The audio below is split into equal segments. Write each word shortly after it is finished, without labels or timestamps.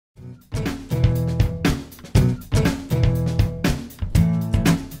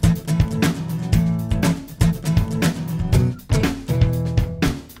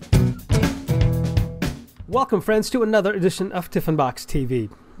Welcome, friends, to another edition of Tiffin Box TV.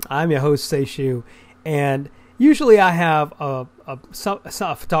 I'm your host, Seishu, and usually I have a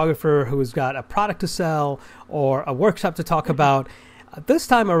photographer who's got a product to sell or a workshop to talk about. This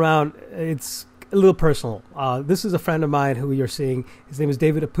time around, it's a little personal. This is a friend of mine who you're seeing. His name is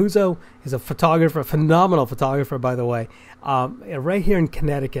David Apuzzo. He's a photographer, a phenomenal photographer, by the way, right here in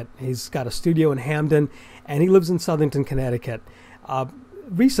Connecticut. He's got a studio in Hamden, and he lives in Southington, Connecticut.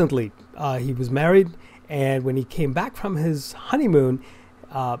 Recently, he was married, and when he came back from his honeymoon,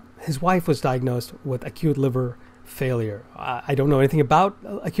 his wife was diagnosed with acute liver failure. I don't know anything about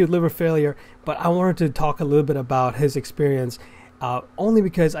acute liver failure, but I wanted to talk a little bit about his experience, only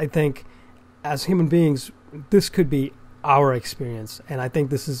because I think as human beings, this could be our experience, and I think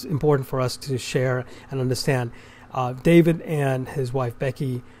this is important for us to share and understand. David and his wife,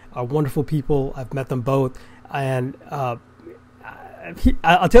 Becky, are wonderful people. I've met them both, and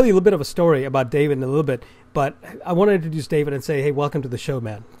I'll tell you a little bit of a story about David in a little bit, but I want to introduce David and say, hey, welcome to the show,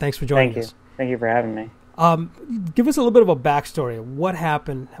 man. Thanks for joining us. Thank you for having me. Give us a little bit of a backstory. What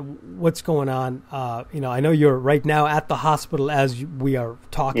happened? What's going on? I know you're right now at the hospital as we are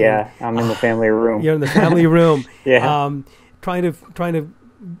talking. Yeah, I'm in the family room. You're in the family room. Yeah. Trying to,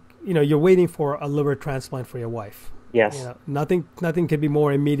 you're waiting for a liver transplant for your wife. Yes. Nothing could be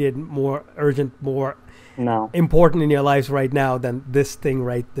more immediate, more urgent, more important in your lives right now than this thing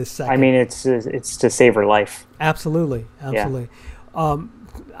right this second. I mean, it's to save her life. Absolutely. Yeah.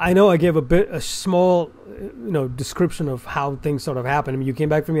 I know I gave a small, description of how things sort of happened. I mean, you came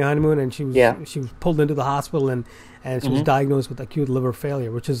back from your honeymoon, and she was pulled into the hospital, and she was diagnosed with acute liver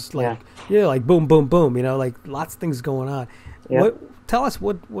failure, which is like like boom, boom, boom. Like lots of things going on. Yeah. Tell us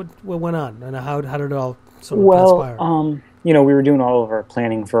what went on, and how did it all sort of transpire? We were doing all of our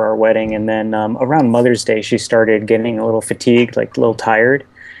planning for our wedding, and then around Mother's Day, she started getting a little fatigued, like a little tired,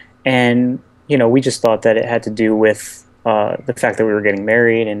 and we just thought that it had to do with the fact that we were getting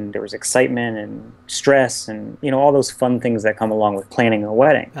married, and there was excitement and stress, and all those fun things that come along with planning a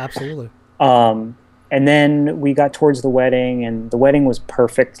wedding. Absolutely. And then we got towards the wedding, and the wedding was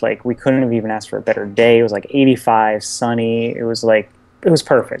perfect. Like, we couldn't have even asked for a better day. It was like 85, sunny. It was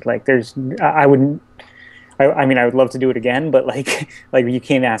perfect. Like, I would love to do it again, but like you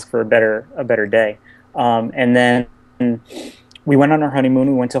can't ask for a better day. And then we went on our honeymoon.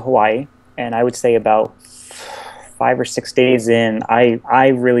 We went to Hawaii, and I would say about 5 or 6 days in, I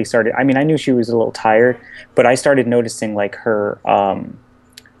really started. I mean, I knew she was a little tired, but I started noticing like her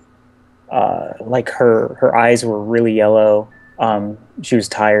eyes were really yellow. She was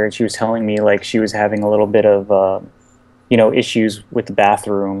tired. She was telling me like she was having a little bit of issues with the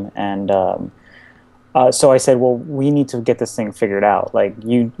bathroom, and so I said, well, we need to get this thing figured out. Like,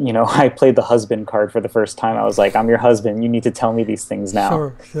 I played the husband card for the first time. I was like, I'm your husband. You need to tell me these things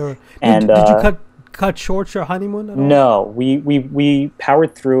now. Sure. And did you cut short your honeymoon at all? No, we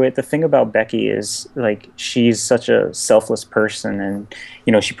powered through it. The thing about Becky is, like, she's such a selfless person,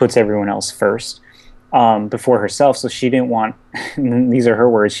 and she puts everyone else first before herself. So she didn't want, these are her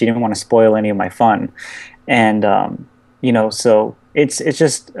words, she didn't want to spoil any of my fun. And so it's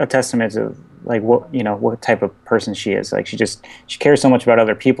just a testament to like what type of person she is. Like, she cares so much about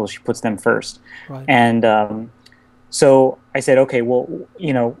other people. She puts them first. Right. And so I said, okay, well,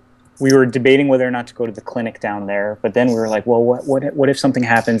 we were debating whether or not to go to the clinic down there, but then we were like, well, what if something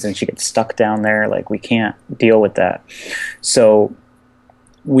happens and she gets stuck down there? Like, we can't deal with that. So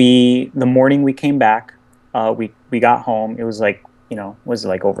the morning we came back, we got home. It was like,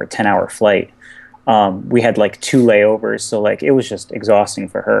 over a 10-hour flight. We had like 2 layovers, so like it was just exhausting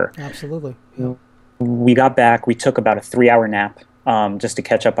for her. Absolutely. Yeah. We got back. We took about a 3-hour nap just to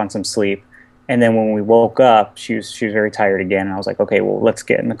catch up on some sleep. And then when we woke up, she was very tired again. And I was like, okay, well, let's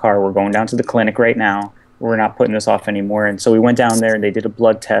get in the car. We're going down to the clinic right now. We're not putting this off anymore. And so we went down there, and they did a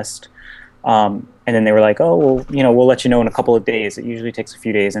blood test. And then they were like, oh, well, we'll let you know in a couple of days. It usually takes a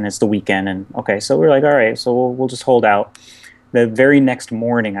few days, and it's the weekend. And okay, so we're like, all right, so we'll just hold out. The very next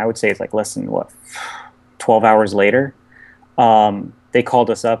morning, I would say it's like less than 12 hours later, they called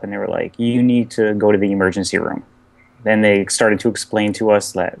us up, and they were like, you need to go to the emergency room. Then they started to explain to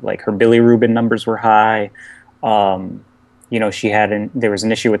us that like her bilirubin numbers were high. There was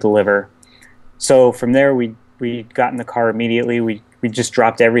an issue with the liver. So from there, we got in the car immediately. We just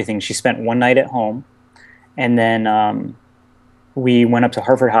dropped everything. She spent one night at home, and then we went up to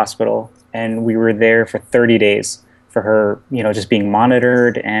Harvard Hospital, and we were there for 30 days for her, just being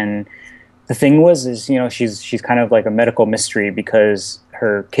monitored. And the thing was, she's kind of like a medical mystery, because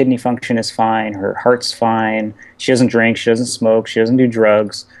her kidney function is fine, her heart's fine, she doesn't drink, she doesn't smoke, she doesn't do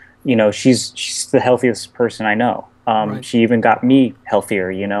drugs. She's the healthiest person I know. Right. She even got me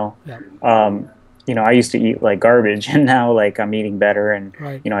healthier. Yeah. I used to eat like garbage, and now like I'm eating better, and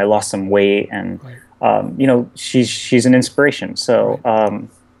Right. I lost some weight, and Right. she's an inspiration. So Right.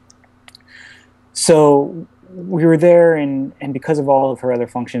 so we were there, and because of all of her other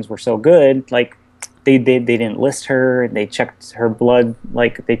functions were so good, like they didn't list her, and they checked her blood,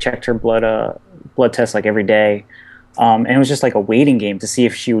 like they checked her blood test like every day. And it was just like a waiting game to see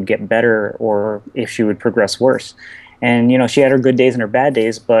if she would get better or if she would progress worse. And she had her good days and her bad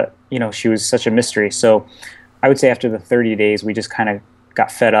days, but she was such a mystery. So I would say after the 30 days, we just kind of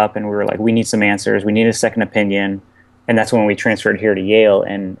got fed up, and we were like, we need some answers. We need a second opinion. And that's when we transferred here to Yale.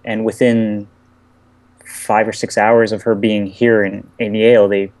 And within 5 or 6 hours of her being here in Yale,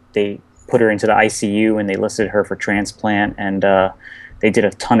 they put her into the ICU, and they listed her for transplant, and they did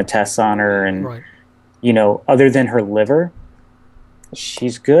a ton of tests on her. And Right. Other than her liver,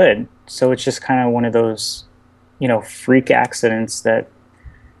 she's good. So it's just kind of one of those, freak accidents that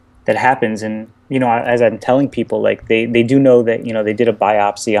happens. And, as I'm telling people, like they do know that, they did a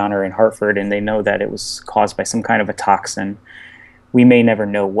biopsy on her in Hartford, and they know that it was caused by some kind of a toxin. We may never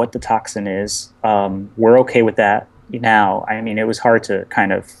know what the toxin is. We're okay with that now. I mean, it was hard to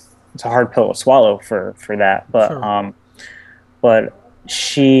it's a hard pill to swallow for that. But, Sure. but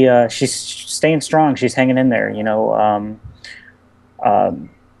she's staying strong. She's hanging in there, and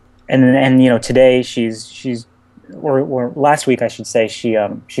today or last week I should say, she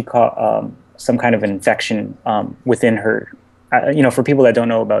caught some kind of an infection within her. For people that don't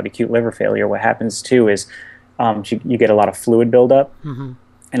know about acute liver failure, what happens too is you get a lot of fluid buildup, Mm-hmm.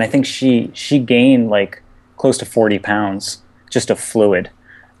 and I think she gained like close to 40 pounds just of fluid,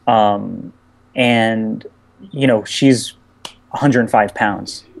 and she's 105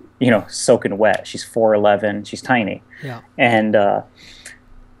 pounds, soaking wet. She's 4'11". She's tiny. Yeah. And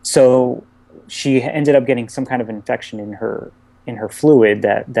so she ended up getting some kind of infection in her fluid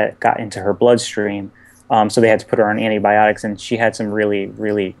that got into her bloodstream. So they had to put her on antibiotics, and she had some really,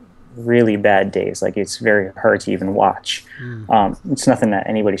 really, really bad days. Like, it's very hard to even watch. It's nothing that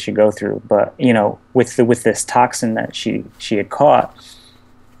anybody should go through. But with this toxin that she had caught,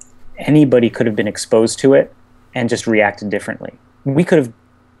 anybody could have been exposed to it and just reacted differently. We could have,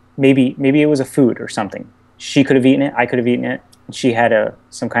 maybe it was a food or something. She could have eaten it, I could have eaten it, and she had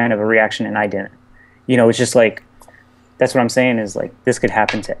some kind of a reaction and I didn't. It's just like, that's what I'm saying, is like, this could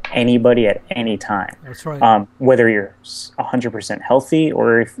happen to anybody at any time. That's right. Whether you're 100% healthy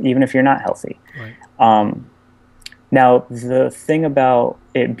or even if you're not healthy. Right. Now, the thing about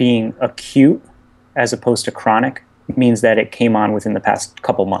it being acute as opposed to chronic means that it came on within the past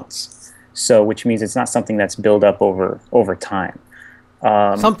couple months. So, which means it's not something that's built up over time.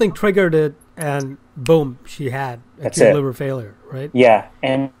 Something triggered it, and boom, she had acute liver failure, right? Yeah,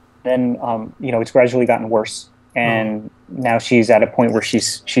 and then it's gradually gotten worse, and now she's at a point where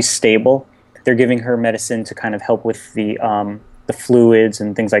she's stable. They're giving her medicine to kind of help with the fluids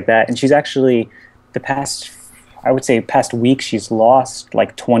and things like that. And she's actually, I would say past week, she's lost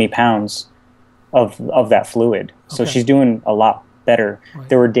like 20 pounds of that fluid. So she's doing a lot better. Right.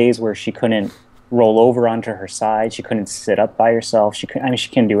 There were days where she couldn't roll over onto her side. She couldn't sit up by herself. She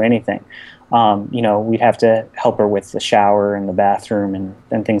couldn't do anything. We'd have to help her with the shower and the bathroom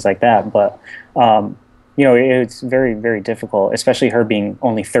and things like that. But, it's very, very difficult, especially her being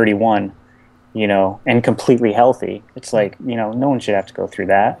only 31, and completely healthy. It's like, no one should have to go through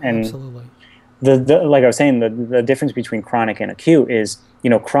that. And absolutely. Like I was saying, the difference between chronic and acute is,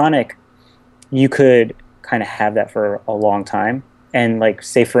 chronic, you could kind of have that for a long time, and like,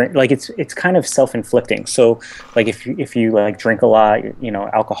 say for like, it's kind of self-inflicting. So like, if you like drink a lot,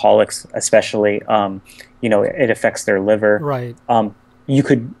 alcoholics especially, it affects their liver. Right. You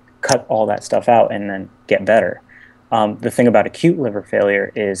could cut all that stuff out and then get better. The thing about acute liver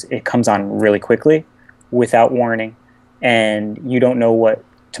failure is it comes on really quickly, without warning, and you don't know what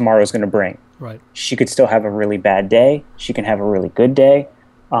tomorrow's going to bring. Right. She could still have a really bad day. She can have a really good day.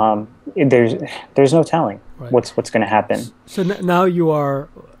 There's no telling what's going to happen. So now you are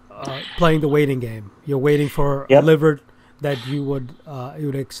playing the waiting game. You're waiting for a liver that you would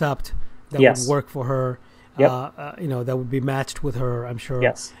accept, that would work for her. That would be matched with her, I'm sure.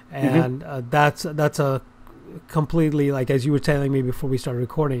 Yes. And that's a completely, like, as you were telling me before we started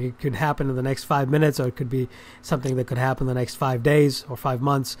recording, it could happen in the next 5 minutes, or it could be something that could happen in the next 5 days or 5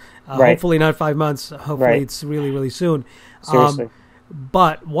 months. Hopefully not 5 months. Hopefully it's really, really soon. Seriously.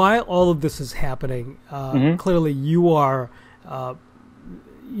 But while all of this is happening, clearly you are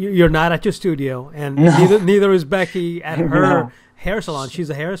you're not at your studio, and neither is Becky at her hair salon. She's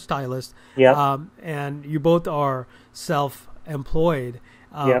a hairstylist. And you both are self-employed.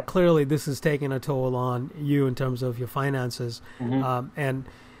 Clearly, this is taking a toll on you in terms of your finances. And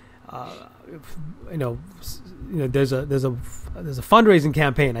you know, there's a fundraising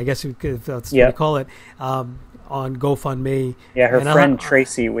campaign, I guess if that's what you call it, on GoFundMe. Yeah, her friend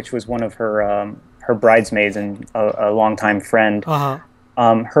Tracy, which was one of her bridesmaids and a longtime friend.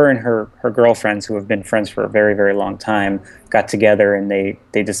 Her and her girlfriends, who have been friends for a very, very long time, got together and they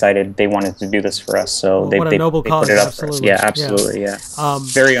decided they wanted to do this for us. So they put it up for us. Yeah, absolutely. Yeah.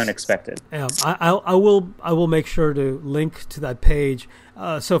 Very unexpected. Yeah, I will make sure to link to that page.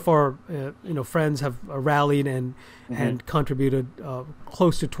 So far, friends have rallied and contributed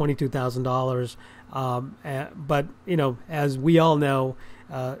close to $22,000. But as we all know,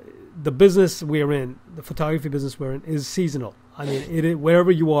 the business we're in, the photography business we're in, is seasonal. I mean, wherever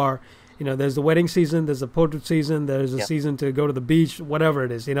you are, there's the wedding season, there's the portrait season, there's a season to go to the beach, whatever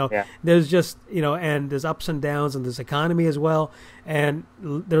it is, There's just, and there's ups and downs in this economy as well. And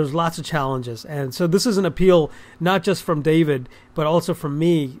there's lots of challenges. And so this is an appeal, not just from David, but also from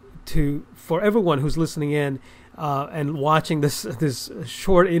me for everyone who's listening in and watching this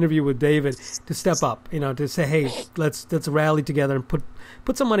short interview with David, to step up, to say, hey, let's rally together and put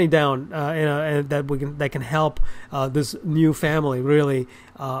some money down, and that can help this new family really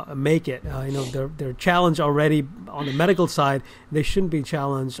make it. They're challenged already on the medical side. They shouldn't be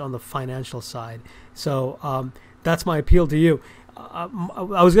challenged on the financial side. So that's my appeal to you. I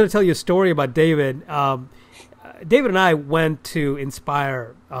was going to tell you a story about David. David and I went to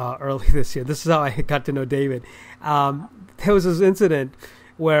Inspire early this year. This is how I got to know David. There was this incident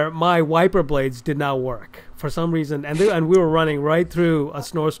where my wiper blades did not work for some reason, and we were running right through a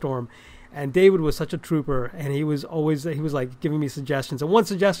snowstorm. And David was such a trooper, and he was like giving me suggestions. And one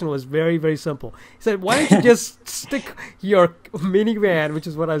suggestion was very, very simple. He said, "Why don't you just stick your minivan, which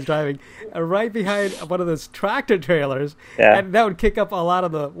is what I was driving, right behind one of those tractor trailers, and that would kick up a lot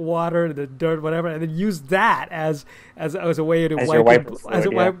of the water, the dirt, whatever, and then use that as a way to as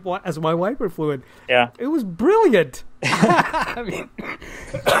my wiper fluid." Yeah, it was brilliant. I mean,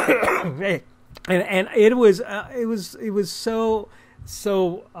 and it was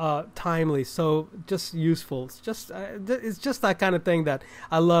so timely, so just useful. It's just that kind of thing that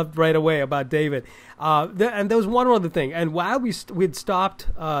I loved right away about David. And there was one other thing. And while we'd stopped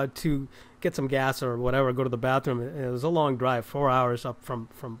to get some gas or whatever, go to the bathroom. It was a long drive, 4 hours up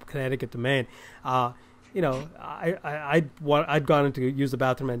from Connecticut to Maine. I'd gone in to use the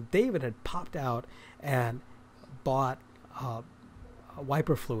bathroom, and David had popped out and bought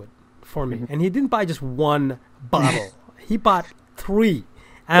wiper fluid for me. And he didn't buy just one bottle. He bought 3.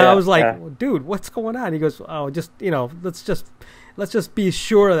 And I was like, dude, what's going on? He goes, oh, just, let's just be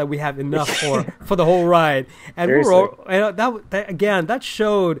sure that we have enough for the whole ride. And that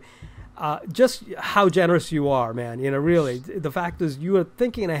showed just how generous you are, man. Really, the fact is you are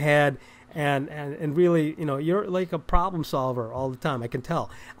thinking ahead and really, you're like a problem solver all the time. I can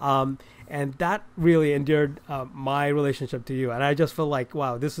tell. And that really endeared my relationship to you. And I just feel like,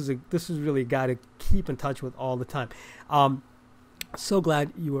 wow, this is really a guy to keep in touch with all the time. So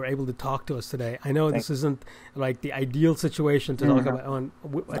glad you were able to talk to us today. I know this isn't like the ideal situation to talk about.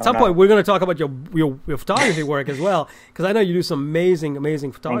 At some point, we're going to talk about your photography work as well, because I know you do some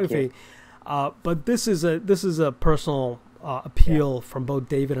amazing photography. But this is a personal appeal from both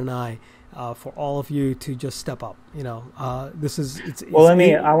David and I for all of you to just step up. This is.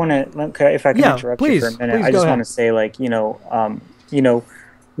 I want to, if I can interrupt you for a minute. I just want to say,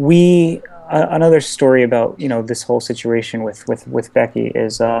 we. Another story about this whole situation with Becky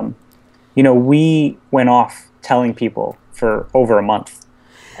is we went off telling people for over a month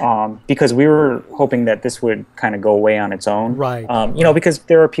because we were hoping that this would kind of go away on its own, right? Because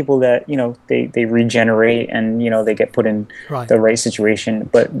there are people that they regenerate and they get put in the right situation,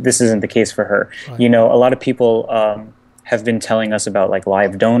 but this isn't the case for her. Right. A lot of people have been telling us about like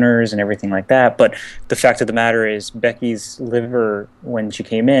live donors and everything like that, but the fact of the matter is Becky's liver, when she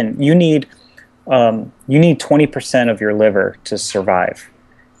came in, you need 20% of your liver to survive.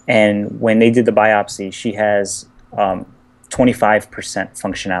 And when they did the biopsy, she has 25%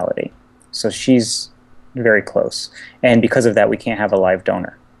 functionality. So she's very close. And because of that, we can't have a live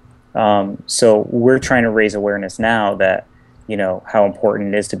donor. So we're trying to raise awareness now that, how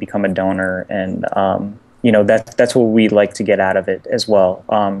important it is to become a donor. And, that's what we'd like to get out of it as well.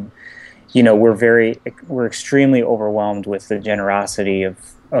 We're extremely overwhelmed with the generosity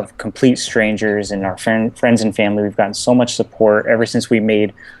of complete strangers and our friends and family. We've gotten so much support ever since we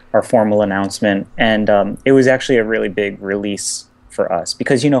made our formal announcement. And it was actually a really big release for us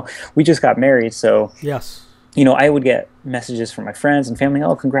because, we just got married. So, yes, I would get messages from my friends and family.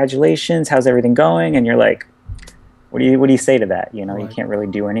 Oh, congratulations. How's everything going? And you're like, what do you say to that? You can't really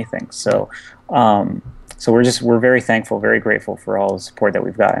do anything. So, So we're very thankful, very grateful for all the support that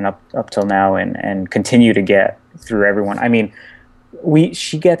we've gotten up till now, and continue to get through everyone. I mean,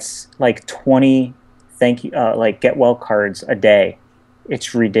 she gets like 20 thank you like get well cards a day.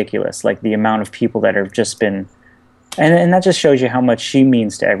 It's ridiculous, like the amount of people that have just been, and that just shows you how much she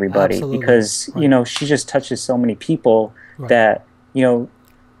means to everybody. Absolutely. Because right. You know, she just touches so many people right. that, you know,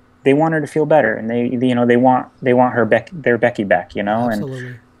 they want her to feel better, and they want their Becky back, you know.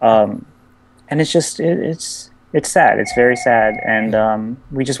 Absolutely. And it's just it's sad. It's very sad, and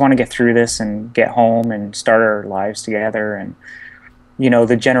we just want to get through this and get home and start our lives together. And you know,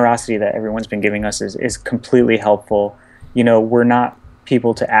 the generosity that everyone's been giving us is completely helpful. You know, we're not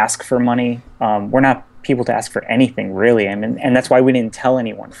people to ask for money. We're not people to ask for anything, really. I mean, and that's why we didn't tell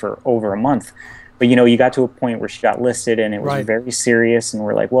anyone for over a month. But, you know, you got to a point where she got listed and it was right. very serious. And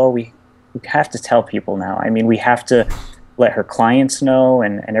we're like, well, we have to tell people now. I mean, we have to let her clients know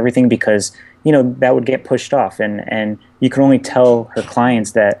and everything, because, you know, that would get pushed off. And you can only tell her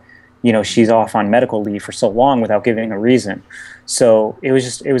clients that, you know, she's off on medical leave for so long without giving a reason. So it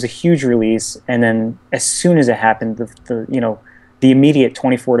was a huge release. And then as soon as it happened, the immediate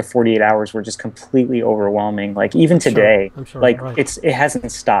 24 to 48 hours were just completely overwhelming. Like even today, I'm sure, like right. it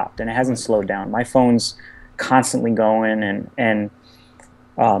hasn't stopped and it hasn't slowed down. My phone's constantly going, and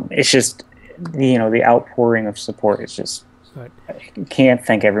it's just, you know, the outpouring of support is just, right. I can't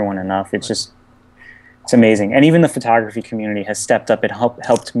thank everyone enough. It's right. just, it's amazing. And even the photography community has stepped up and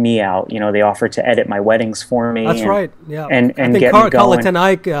helped me out. You know, they offered to edit my weddings for me. That's right. Yeah. And I think get me going. Carla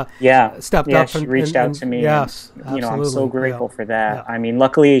Ike stepped up. She reached out to me. Yes. And, you know, I'm so grateful for that. Yeah. I mean,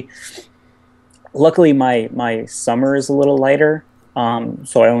 luckily my summer is a little lighter.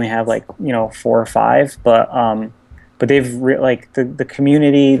 So I only have like, you know, 4 or 5, but they've like the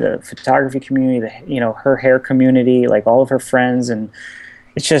community, the photography community, you know, her hair community, like all of her friends, and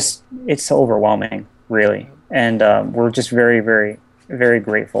it's overwhelming. Really, and we're just very, very, very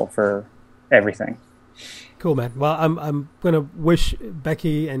grateful for everything. Cool, man. Well, I'm gonna wish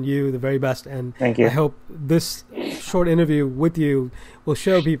Becky and you the very best, and thank you. I hope this short interview with you will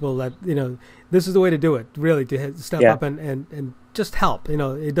show people that, you know, this is the way to do it. Really, to step up and just help. You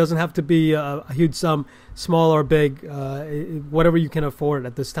know, it doesn't have to be a huge sum, small or big, whatever you can afford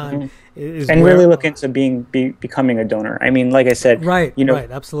at this time. Mm-hmm. And really look into becoming a donor. I mean, like I said, right, you know, right,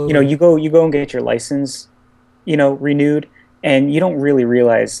 absolutely. You know, you go and get your license, you know, renewed, and you don't really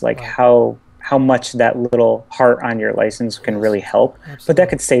realize like right. how much that little heart on your license can really help. Absolutely. But that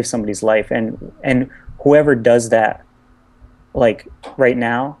could save somebody's life, and whoever does that, like right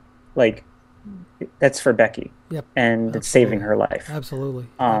now, like that's for Becky. Yep. And absolutely. It's saving her life. Absolutely.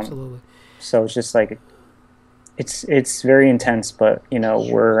 Absolutely. So it's just like, it's very intense, but you know,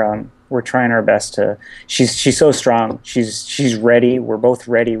 we're trying our best to, she's so strong. She's ready. We're both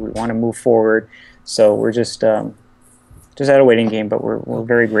ready. We want to move forward. So we're just at a waiting game, but we're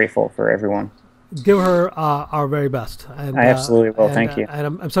very grateful for everyone. Give her our very best. And, I absolutely will. Thank you. And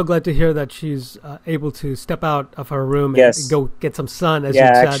I'm so glad to hear that she's able to step out of her room yes. and go get some sun. As you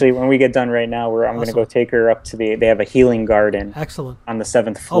said. said. Actually, when we get done right now, I'm going to go take her up to they have a healing garden. Excellent. On the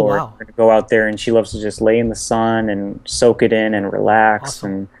 7th floor. Oh, wow. We're going to go out there, and she loves to just lay in the sun and soak it in and relax.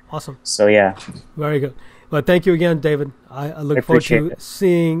 Awesome. Awesome. So yeah. Very good. Well, thank you again, David. I look forward to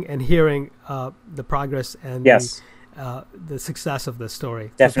seeing and hearing the progress and yes. The success of this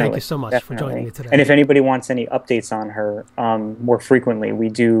story. Definitely. So thank you so much for joining me today. And if anybody wants any updates on her, more frequently, we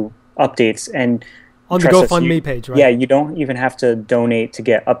do updates and on the GoFundMe page, right? Yeah, you don't even have to donate to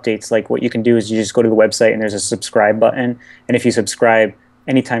get updates. Like what you can do is you just go to the website and there's a subscribe button, and if you subscribe,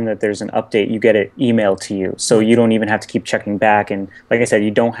 anytime that there's an update, you get it emailed to you. So you don't even have to keep checking back. And like I said,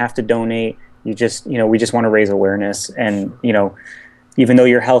 you don't have to donate. You just, you know, we just want to raise awareness, and you know, even though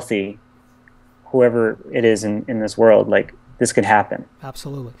you're healthy, whoever it is in this world, like this could happen.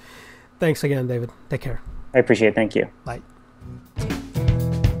 Absolutely. Thanks again, David. Take care. I appreciate it. Thank you. Bye.